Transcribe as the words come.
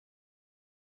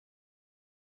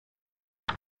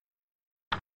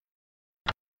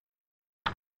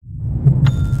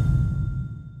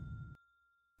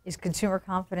Is consumer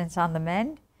confidence on the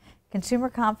mend? Consumer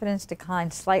confidence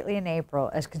declined slightly in April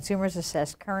as consumers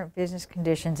assessed current business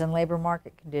conditions and labor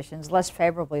market conditions less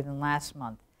favorably than last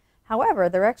month. However,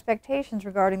 their expectations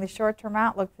regarding the short-term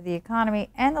outlook for the economy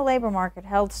and the labor market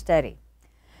held steady.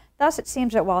 Thus, it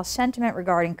seems that while sentiment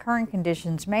regarding current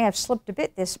conditions may have slipped a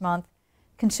bit this month,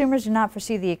 consumers do not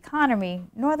foresee the economy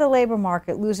nor the labor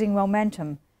market losing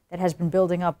momentum that has been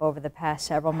building up over the past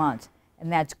several months.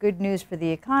 And that's good news for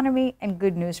the economy and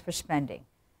good news for spending.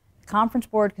 The Conference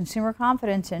Board Consumer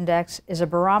Confidence Index is a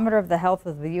barometer of the health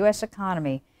of the U.S.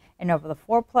 economy, and over the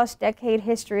 4+ decade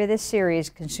history of this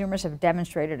series, consumers have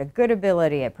demonstrated a good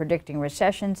ability at predicting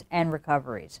recessions and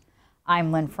recoveries.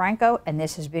 I'm Lynn Franco, and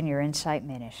this has been your Insight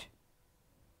Minute.